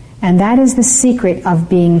 And that is the secret of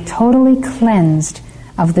being totally cleansed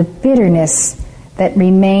of the bitterness that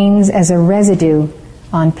remains as a residue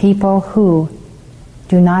on people who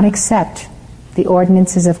do not accept the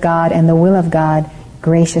ordinances of God and the will of God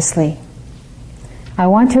graciously. I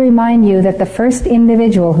want to remind you that the first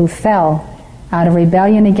individual who fell out of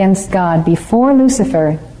rebellion against God before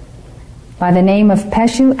Lucifer, by the name of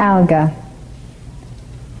Peshu Alga,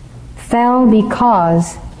 fell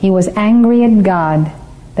because he was angry at God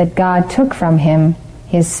that God took from him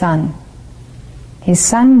his son. His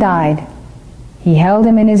son died. He held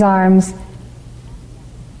him in his arms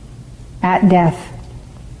at death.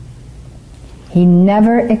 He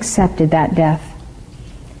never accepted that death.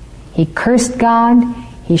 He cursed God,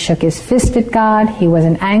 he shook his fist at God, he was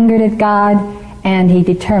angered at God, and he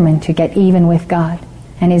determined to get even with God.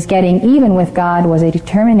 And his getting even with God was a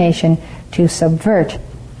determination to subvert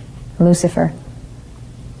Lucifer.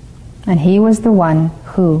 And he was the one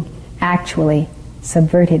who actually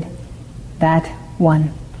subverted that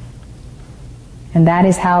one. And that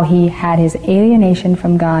is how he had his alienation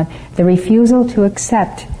from God, the refusal to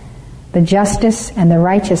accept the justice and the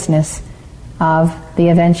righteousness of the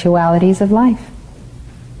eventualities of life.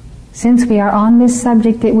 Since we are on this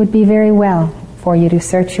subject, it would be very well for you to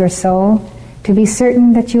search your soul to be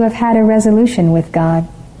certain that you have had a resolution with God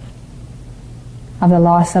of the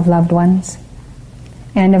loss of loved ones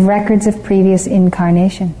and of records of previous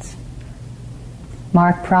incarnations.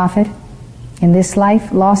 Mark Prophet, in this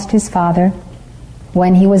life, lost his father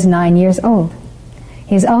when he was 9 years old.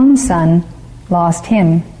 His own son lost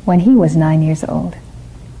him when he was 9 years old.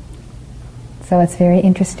 So it's very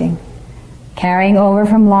interesting. Carrying over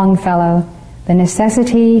from Longfellow the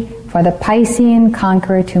necessity for the Piscean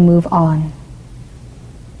conqueror to move on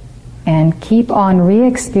and keep on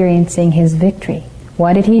re-experiencing his victory.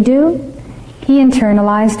 What did he do? He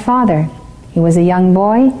internalized father. He was a young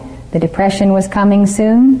boy. The depression was coming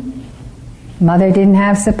soon. Mother didn't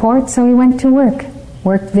have support, so he went to work.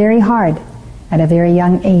 Worked very hard at a very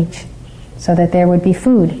young age so that there would be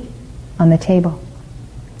food on the table.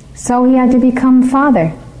 So he had to become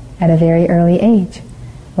father at a very early age.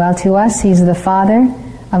 Well, to us, he's the father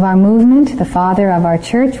of our movement, the father of our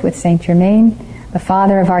church with Saint Germain, the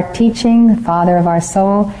father of our teaching, the father of our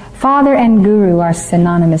soul. Father and guru are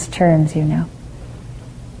synonymous terms, you know.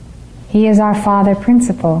 He is our father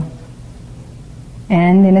principal.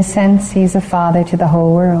 And in a sense, he's a father to the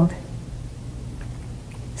whole world.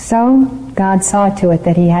 So, God saw to it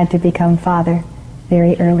that he had to become father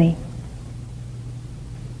very early.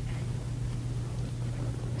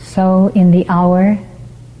 So, in the hour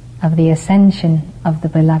of the ascension of the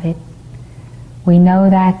beloved, we know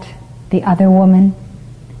that the other woman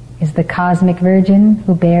is the cosmic virgin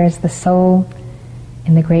who bears the soul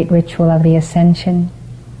in the great ritual of the ascension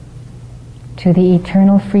to the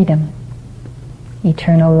eternal freedom,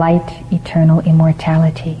 eternal light, eternal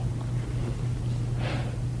immortality.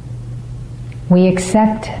 We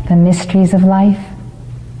accept the mysteries of life,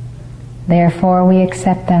 therefore we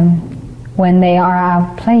accept them when they are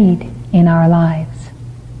outplayed in our lives.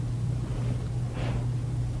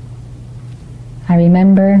 I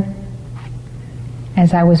remember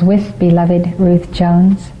as I was with beloved Ruth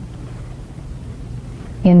Jones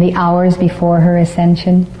in the hours before her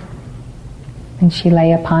ascension, and she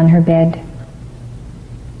lay upon her bed.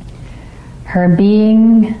 Her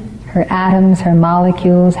being, her atoms, her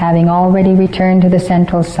molecules, having already returned to the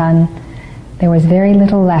central sun, there was very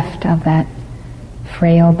little left of that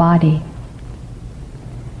frail body.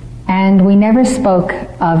 And we never spoke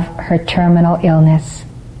of her terminal illness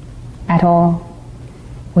at all.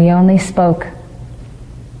 We only spoke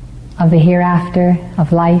of the hereafter,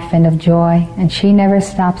 of life and of joy, and she never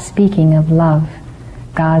stopped speaking of love,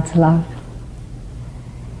 God's love.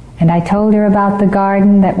 And I told her about the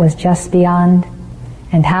garden that was just beyond,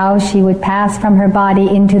 and how she would pass from her body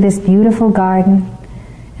into this beautiful garden,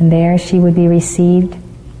 and there she would be received.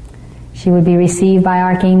 She would be received by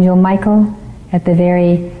Archangel Michael at the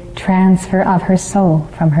very transfer of her soul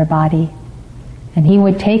from her body. And he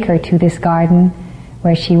would take her to this garden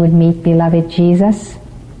where she would meet beloved Jesus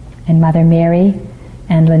and Mother Mary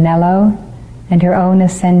and Lanello and her own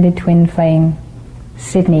ascended twin flame,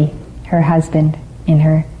 Sidney, her husband, in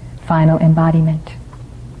her final embodiment.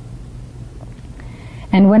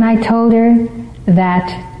 And when I told her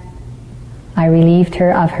that I relieved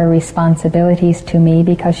her of her responsibilities to me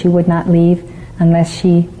because she would not leave unless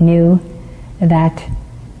she knew that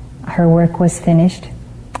her work was finished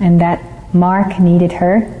and that Mark needed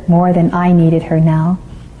her more than I needed her now,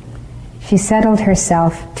 she settled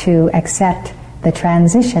herself to accept the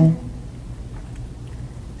transition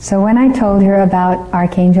So when I told her about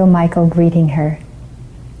Archangel Michael greeting her,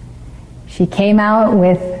 she came out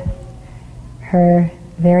with her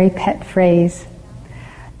very pet phrase,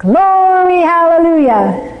 "Glory,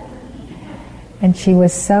 hallelujah!" And she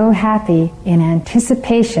was so happy in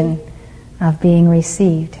anticipation of being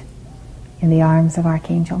received in the arms of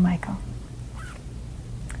Archangel Michael.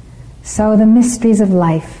 So the mysteries of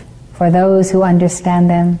life, for those who understand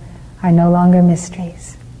them, are no longer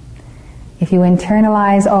mysteries. If you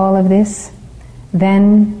internalize all of this,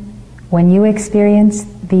 then when you experience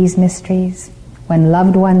these mysteries, when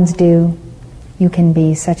loved ones do, you can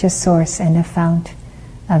be such a source and a fount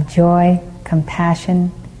of joy,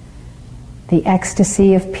 compassion, the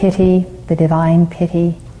ecstasy of pity, the divine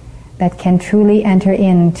pity, that can truly enter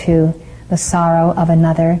into the sorrow of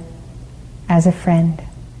another as a friend.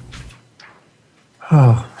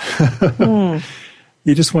 Oh.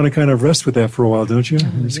 You just want to kind of rest with that for a while, don't you?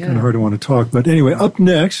 It's kind of hard to want to talk. But anyway, up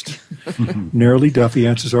next, Nerily Duffy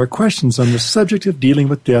answers our questions on the subject of dealing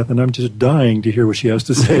with death, and I'm just dying to hear what she has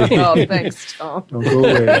to say. Oh, thanks, Tom. Don't go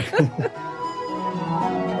away.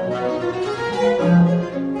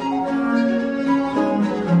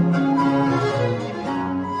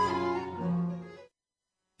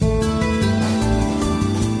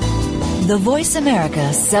 The Voice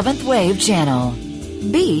America 7th Wave Channel.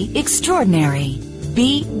 Be extraordinary.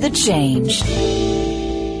 Be the change.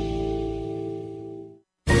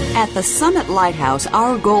 At the Summit Lighthouse,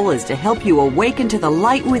 our goal is to help you awaken to the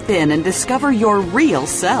light within and discover your real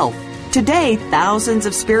self. Today, thousands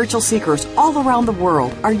of spiritual seekers all around the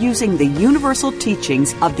world are using the universal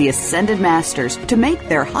teachings of the Ascended Masters to make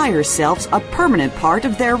their higher selves a permanent part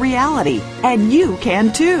of their reality. And you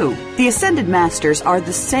can too. The Ascended Masters are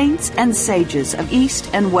the saints and sages of East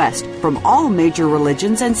and West from all major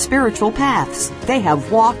religions and spiritual paths. They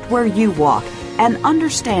have walked where you walk and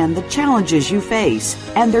understand the challenges you face,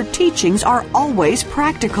 and their teachings are always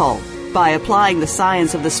practical. By applying the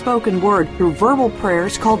science of the spoken word through verbal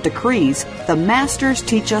prayers called decrees, the Masters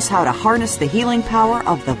teach us how to harness the healing power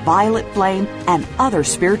of the violet flame and other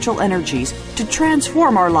spiritual energies to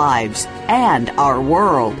transform our lives and our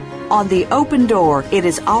world. On The Open Door, it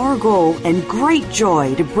is our goal and great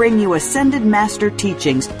joy to bring you Ascended Master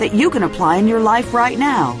teachings that you can apply in your life right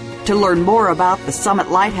now. To learn more about the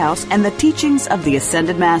Summit Lighthouse and the teachings of the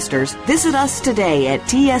Ascended Masters, visit us today at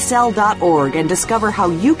tsl.org and discover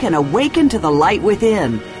how you can awaken to the light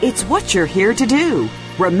within. It's what you're here to do.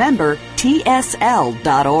 Remember,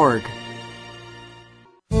 tsl.org.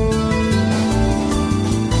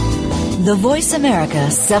 The Voice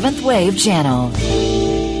America 7th Wave Channel.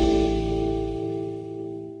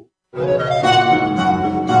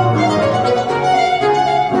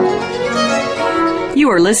 You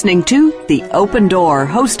are listening to The Open Door,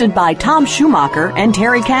 hosted by Tom Schumacher and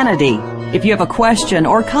Terry Kennedy. If you have a question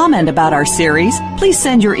or comment about our series, please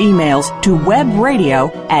send your emails to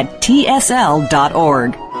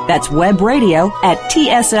webradio@tsl.org. That's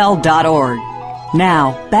webradio@tsl.org.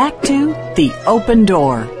 Now, back to The Open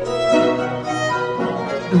Door.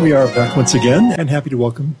 And we are back once again, and happy to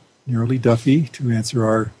welcome Nerily Duffy to answer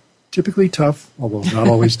our typically tough, although not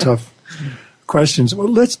always tough, questions. Well,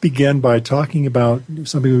 let's begin by talking about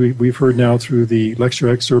something we've heard now through the lecture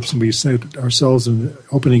excerpts, and we said ourselves in the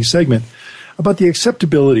opening segment, about the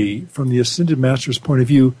acceptability from the Ascended Master's point of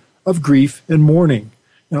view of grief and mourning.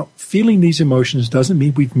 Now, feeling these emotions doesn't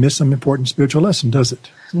mean we've missed some important spiritual lesson, does it?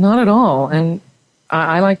 Not at all. And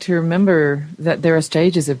I like to remember that there are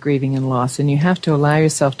stages of grieving and loss, and you have to allow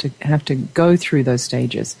yourself to have to go through those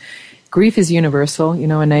stages. Grief is universal. You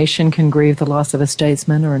know, a nation can grieve the loss of a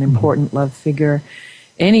statesman or an important loved figure.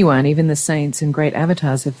 Anyone, even the saints and great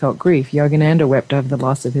avatars, have felt grief. Yogananda wept over the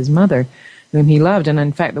loss of his mother, whom he loved. And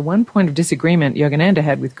in fact, the one point of disagreement Yogananda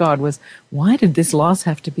had with God was, why did this loss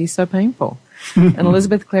have to be so painful? And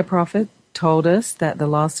Elizabeth Clare Prophet told us that the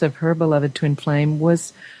loss of her beloved twin flame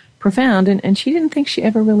was profound, and she didn't think she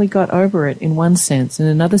ever really got over it in one sense. In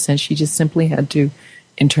another sense, she just simply had to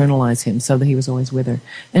internalize him so that he was always with her.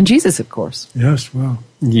 And Jesus, of course. Yes, wow.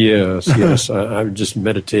 Yes. I'm just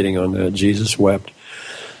meditating on that. Jesus wept.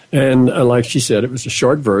 And like she said, it was a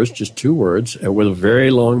short verse, just 2 words, with a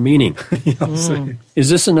very long meaning. Is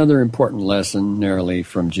this another important lesson, Nerily,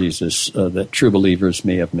 from Jesus that true believers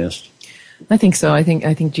may have missed? I think so. I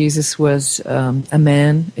think Jesus was a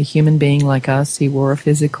man, a human being like us. He wore a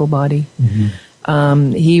physical body.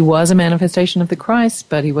 He was a manifestation of the Christ,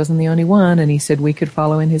 but he wasn't the only one, and he said we could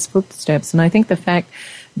follow in his footsteps. And I think the fact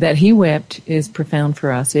that he wept is profound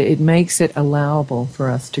for us. It makes it allowable for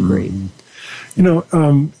us to grieve. You know,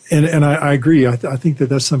 and I agree. I think that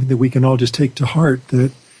that's something that we can all just take to heart,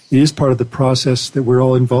 that it is part of the process that we're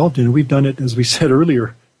all involved in. And we've done it, as we said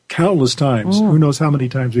earlier, countless times. Who knows how many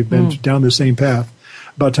times we've been down the same path.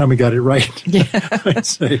 About time we got it right, Yeah. I'd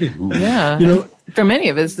say. Yeah. You know, for many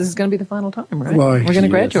of us, this is going to be the final time, right? Why, We're going to yes.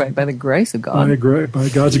 graduate by the grace of God. by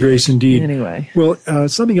God's grace, indeed. Anyway. Well,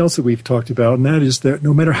 something else that we've talked about, and that is that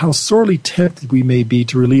no matter how sorely tempted we may be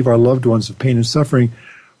to relieve our loved ones of pain and suffering,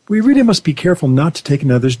 we really must be careful not to take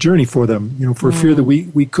another's journey for them, for fear that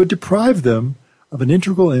we could deprive them of an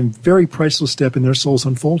integral and very priceless step in their soul's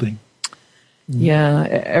unfolding. Yeah,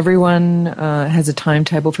 everyone has a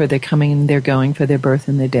timetable for their coming and their going, for their birth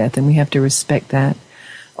and their death, and we have to respect that.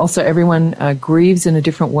 Also, everyone grieves in a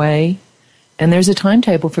different way, and there's a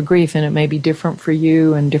timetable for grief, and it may be different for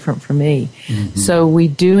you and different for me. So we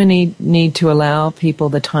do need to allow people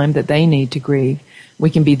the time that they need to grieve. We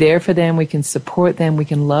can be there for them, we can support them, we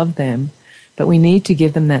can love them, but we need to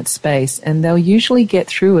give them that space, and they'll usually get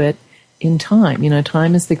through it in time.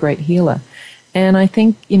 Time is the great healer. And I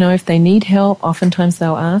think, if they need help, oftentimes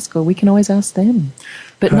they'll ask, or we can always ask them.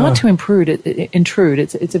 But not to intrude.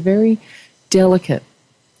 It's a very delicate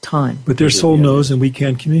time. But their soul knows, and we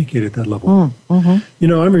can communicate at that level. I'm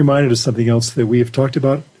reminded of something else that we have talked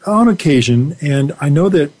about on occasion, and I know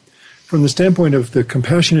that from the standpoint of the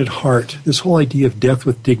compassionate heart, this whole idea of death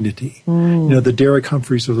with dignity, the Derek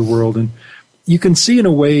Humphreys of the world, and you can see in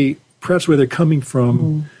a way perhaps where they're coming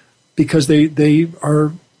from because they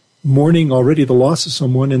are mourning already the loss of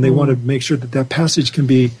someone, and they want to make sure that that passage can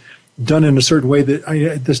be done in a certain way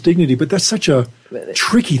that this dignity. But that's such a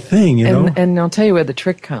tricky thing, And I'll tell you where the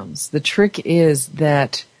trick comes. The trick is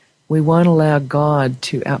that we won't allow God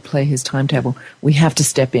to outplay His timetable. We have to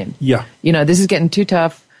step in. Yeah. This is getting too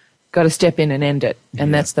tough. Got to step in and end it.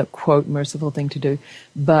 And that's the, quote, merciful thing to do.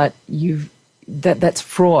 But that's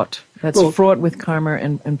fraught. That's fraught with karma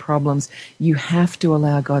and problems. You have to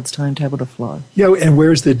allow God's timetable to flow. Yeah, and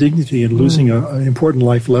where's the dignity in losing an important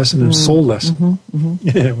life lesson and soul lesson?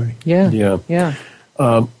 Anyway. Yeah.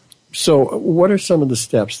 So what are some of the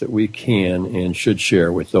steps that we can and should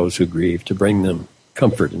share with those who grieve to bring them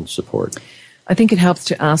comfort and support? I think it helps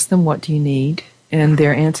to ask them, what do you need? And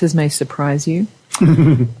their answers may surprise you.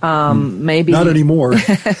 Maybe not anymore.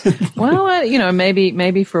 Well,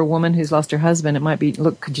 maybe for a woman who's lost her husband, it might be,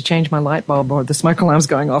 look, could you change my light bulb, or the smoke alarm's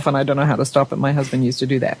going off and I don't know how to stop it. My husband used to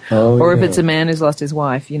do that. If it's a man who's lost his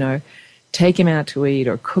wife, take him out to eat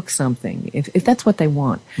or cook something if that's what they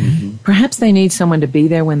want. Perhaps they need someone to be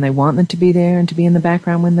there when they want them to be there and to be in the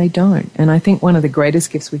background when they don't. And I think one of the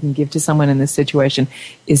greatest gifts we can give to someone in this situation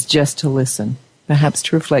is just to listen. Perhaps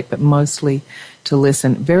to reflect, but mostly to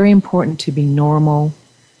listen. Very important to be normal,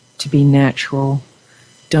 to be natural.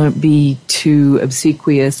 Don't be too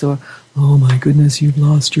obsequious or, oh my goodness, you've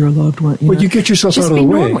lost your loved one. You get yourself out of the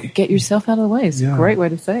way. Get yourself out of the way. It's a great way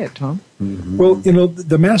to say it, Tom. Well,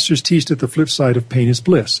 the masters teach that the flip side of pain is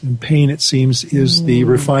bliss, and pain, it seems, is the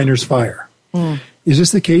refiner's fire. Is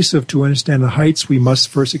this the case of to understand the heights, we must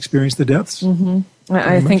first experience the depths?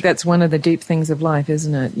 I think that's one of the deep things of life,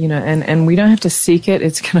 isn't it? And we don't have to seek it;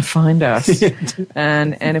 it's going to find us.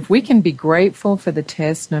 and if we can be grateful for the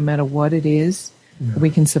test, no matter what it is, we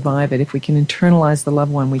can survive it. If we can internalize the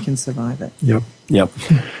loved one, we can survive it. Yep.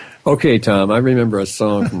 Okay, Tom. I remember a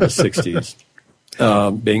song from the '60s.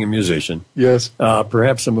 Being a musician, yes.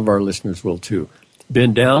 Perhaps some of our listeners will too.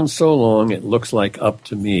 Been down so long, it looks like up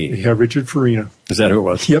to me. Yeah, Richard Farina. Is that who it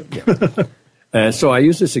was? Yep. Yeah. And so I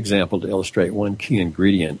use this example to illustrate one key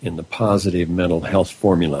ingredient in the positive mental health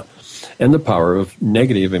formula and the power of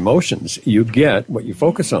negative emotions. You get what you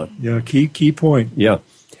focus on. Yeah, key point. Yeah.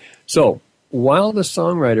 So while the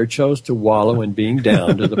songwriter chose to wallow in being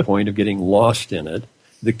down to the point of getting lost in it,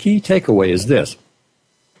 the key takeaway is this.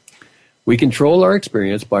 We control our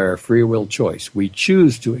experience by our free will choice. We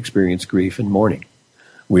choose to experience grief and mourning.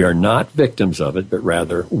 We are not victims of it, but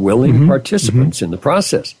rather willing participants in the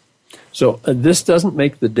process. So this doesn't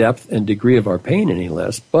make the depth and degree of our pain any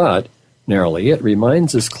less, but narrowly it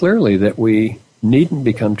reminds us clearly that we needn't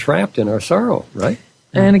become trapped in our sorrow, right?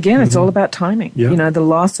 And again, it's all about timing. Yeah. The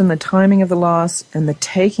loss and the timing of the loss and the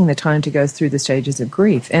taking the time to go through the stages of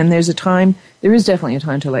grief. And there is definitely a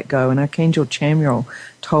time to let go. And Archangel Chamuel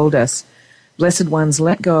told us, blessed ones,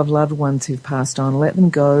 let go of loved ones who've passed on. Let them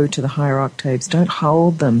go to the higher octaves. Don't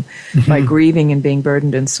hold them by grieving and being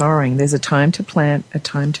burdened and sorrowing. There's a time to plant, a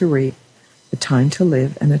time to reap, a time to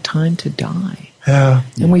live, and a time to die. Yeah.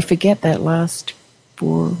 And we forget that last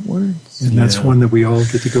 4 words. And that's one that we all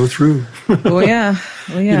get to go through. Well, yeah.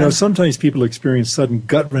 Sometimes people experience sudden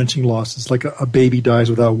gut-wrenching losses, like a baby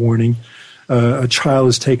dies without warning, a child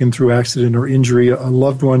is taken through accident or injury, a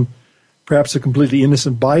loved one, perhaps a completely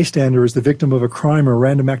innocent bystander, is the victim of a crime or a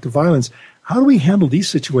random act of violence. How do we handle these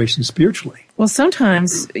situations spiritually? Well,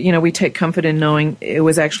 sometimes, we take comfort in knowing it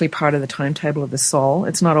was actually part of the timetable of the soul.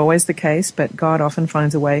 It's not always the case, but God often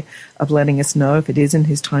finds a way of letting us know if it is in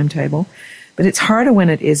His timetable. But it's harder when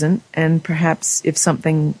it isn't, and perhaps if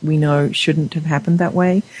something we know shouldn't have happened that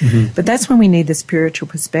way. Mm-hmm. But that's when we need the spiritual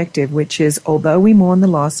perspective, which is, although we mourn the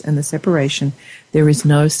loss and the separation, there is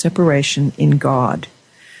no separation in God.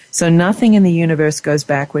 So nothing in the universe goes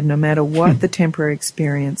backward, no matter what the temporary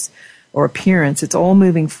experience or appearance. It's all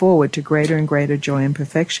moving forward to greater and greater joy and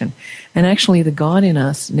perfection. And actually, the God in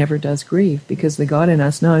us never does grieve, because the God in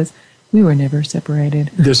us knows we were never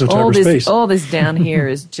separated. There's no time or space. All this down here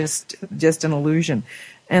is just an illusion.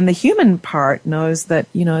 And the human part knows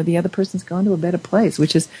that, the other person's gone to a better place,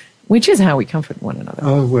 which is how we comfort one another.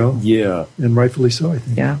 Oh, well. Yeah. And rightfully so, I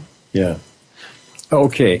think. Yeah. Yeah.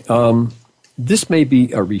 Okay. This may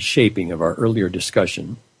be a reshaping of our earlier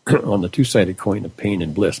discussion on the two-sided coin of pain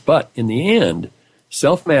and bliss. But in the end,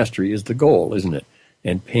 self-mastery is the goal, isn't it?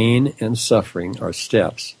 And pain and suffering are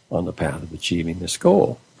steps on the path of achieving this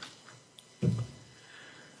goal.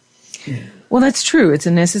 Well, that's true. It's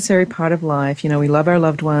a necessary part of life. We love our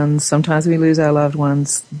loved ones. Sometimes we lose our loved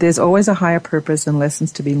ones. There's always a higher purpose and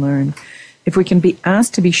lessons to be learned. If we can be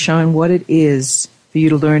asked to be shown what it is for you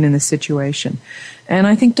to learn in this situation. And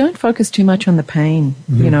I think don't focus too much on the pain.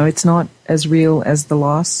 Mm-hmm. It's not as real as the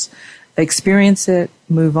loss. Experience it,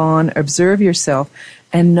 move on, observe yourself,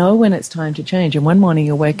 and know when it's time to change. And one morning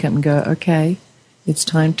you'll wake up and go, okay, it's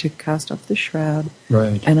time to cast off the shroud.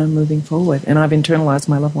 Right. And I'm moving forward. And I've internalized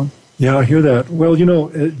my loved one. Yeah, I hear that. Well,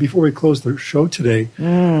 before we close the show today,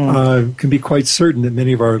 can be quite certain that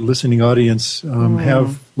many of our listening audience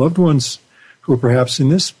have loved ones who are perhaps in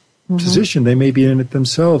this position. They may be in it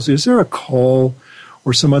themselves. Is there a call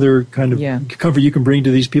or some other kind of comfort you can bring to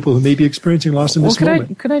these people who may be experiencing loss in this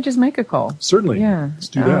moment? Could I just make a call? Certainly. Yeah. Let's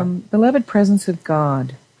do that. Beloved presence of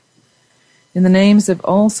God, in the names of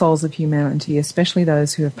all souls of humanity, especially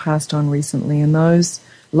those who have passed on recently and those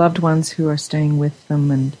loved ones who are staying with them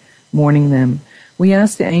and mourning them, we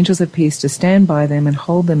ask the angels of peace to stand by them and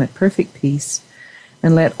hold them at perfect peace,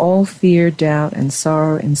 and let all fear, doubt, and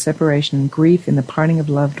sorrow and separation and grief in the parting of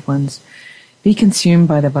loved ones be consumed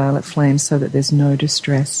by the violet flame, so that there's no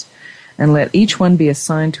distress. And let each one be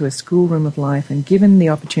assigned to a schoolroom of life and given the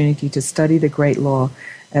opportunity to study the great law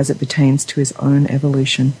as it pertains to his own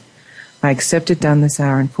evolution. I accept it done this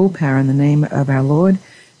hour in full power in the name of our Lord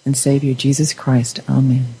and Savior Jesus Christ.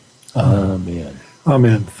 Amen. Amen.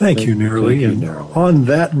 Amen. Thank you, Neroli. And on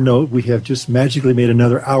that note, we have just magically made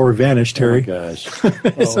another hour vanish, Terry. Oh, my gosh.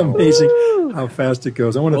 It's amazing how fast it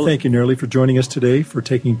goes. I want to thank you, Neroli, for joining us today, for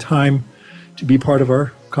taking time to be part of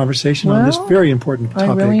our conversation on this very important topic.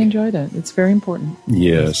 I really enjoyed it. It's very important.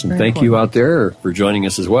 Yes, and thank you out there for joining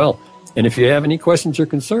us as well. And if you have any questions or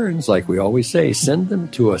concerns, like we always say, send them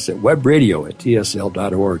to us at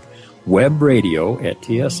webradio@tsl.org.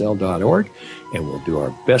 webradio@tsl.org, and we'll do our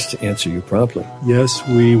best to answer you promptly. Yes,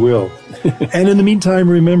 we will. And in the meantime,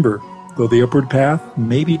 remember, though the upward path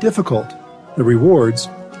may be difficult, the rewards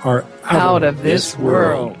are out of this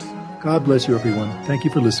world. God bless you, everyone. Thank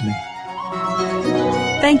you for listening.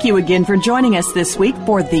 Thank you again for joining us this week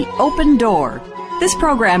for The Open Door. This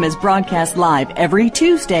program is broadcast live every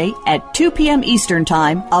Tuesday at 2 p.m. Eastern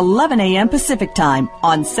Time, 11 a.m. Pacific Time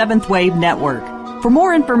on Seventh Wave Network. For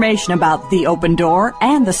more information about The Open Door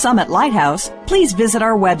and the Summit Lighthouse, please visit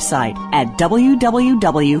our website at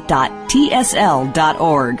www.tsl.org.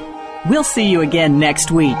 We'll see you again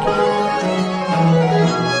next week.